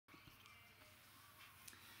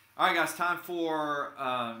All right, guys, time for,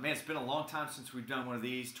 man, it's been a long time since we've done one of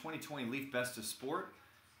these. 2020 Leaf Best of Sport.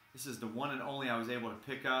 This is the one and only I was able to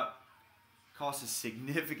pick up. Cost has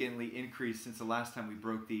significantly increased since the last time we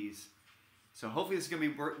broke these. So hopefully this is going to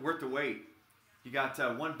be worth the wait. You got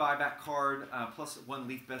one buyback card plus one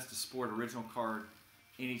Leaf Best of Sport original card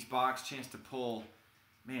in each box. Chance to pull,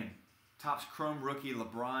 man, Topps Chrome Rookie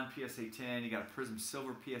LeBron PSA 10. You got a Prism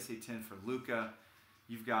Silver PSA 10 for Luka.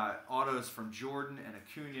 You've got autos from Jordan and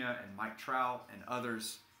Acuna and Mike Trout and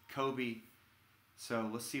others, Kobe. So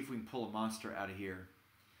let's see if we can pull a monster out of here.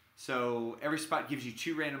 So every spot gives you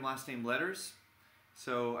 2 random last name letters.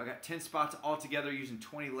 So I got 10 spots all together using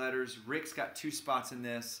 20 letters. Rick's got 2 spots in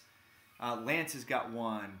this. Lance has got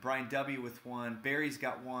 1. Brian W. with 1. Barry's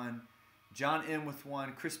got 1. John M. with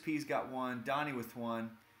 1. Chris P.'s got 1. Donnie with 1.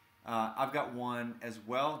 I've got 1 as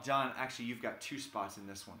well. John, actually, you've got 2 spots in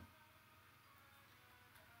this one.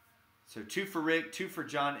 So 2 for Rick, 2 for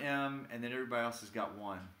John M., and then everybody else has got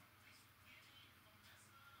 1.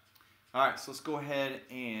 All right, so let's go ahead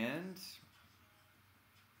and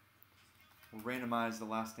we'll randomize the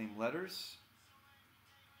last name letters.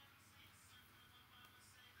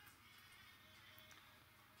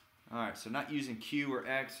 All right, so not using Q or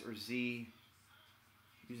X or Z,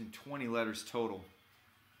 using 20 letters total.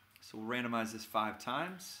 So we'll randomize this 5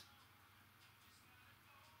 times.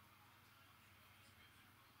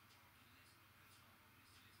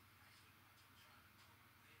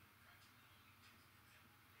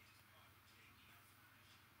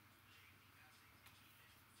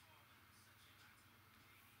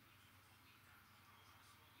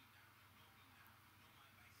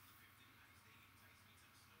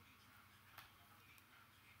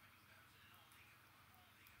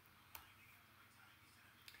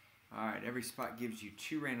 All right, every spot gives you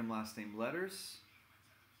 2 random last name letters.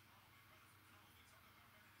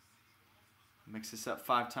 Mix this up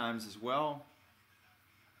 5 times as well.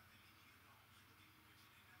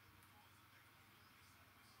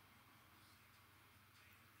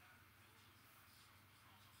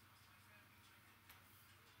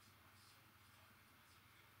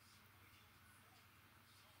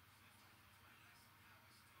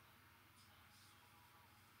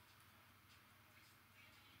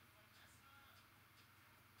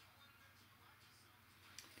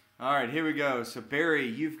 All right, here we go. So Barry,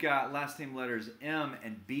 you've got last name letters M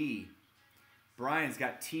and B. Brian's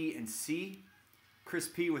got T and C. Chris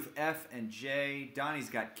P with F and J.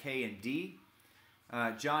 Donnie's got K and D.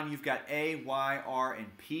 John, you've got A, Y, R,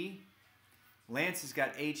 and P. Lance has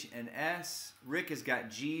got H and S. Rick has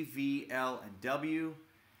got G, V, L, and W.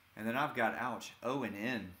 And then I've got, ouch, O and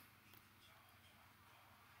N.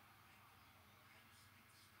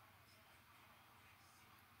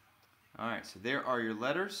 All right, so there are your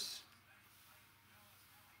letters.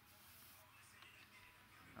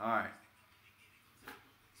 All right.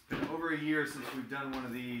 It's been over a year since we've done one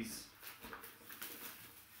of these.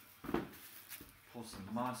 Pull some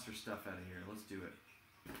monster stuff out of here. Let's do it.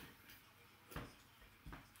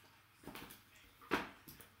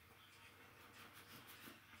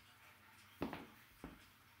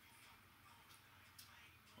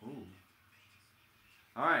 Ooh.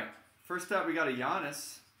 All right, first up we got a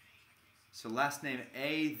Giannis. So last name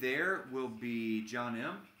A there will be John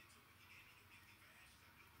M.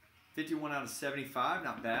 51 out of 75,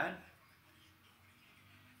 not bad.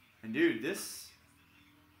 And dude, this,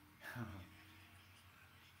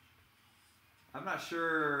 I'm not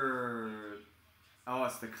sure. Oh,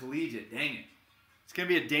 it's the collegiate, dang it. It's going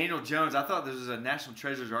to be a Daniel Jones. I thought this was a National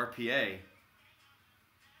Treasures RPA.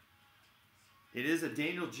 It is a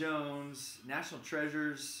Daniel Jones, National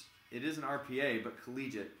Treasures. It is an RPA, but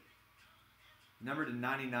collegiate. Numbered to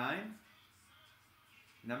 99.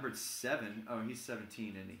 Numbered 7. Oh, he's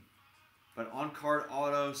 17, isn't he? But on-card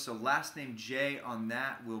auto, so last name J on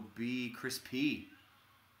that will be Chris P.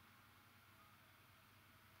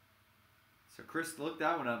 So Chris, look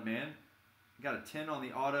that one up, man. Got a 10 on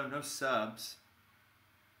the auto, no subs.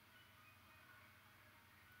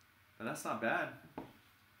 But that's not bad.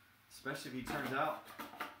 Especially if he turns out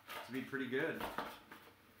to be pretty good.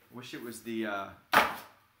 Wish it was the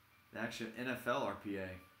actual NFL RPA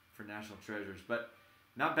for National Treasures. But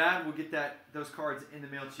not bad. We'll get those cards in the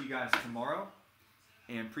mail to you guys tomorrow.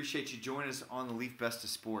 And appreciate you joining us on the Leaf Best of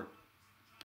Sport.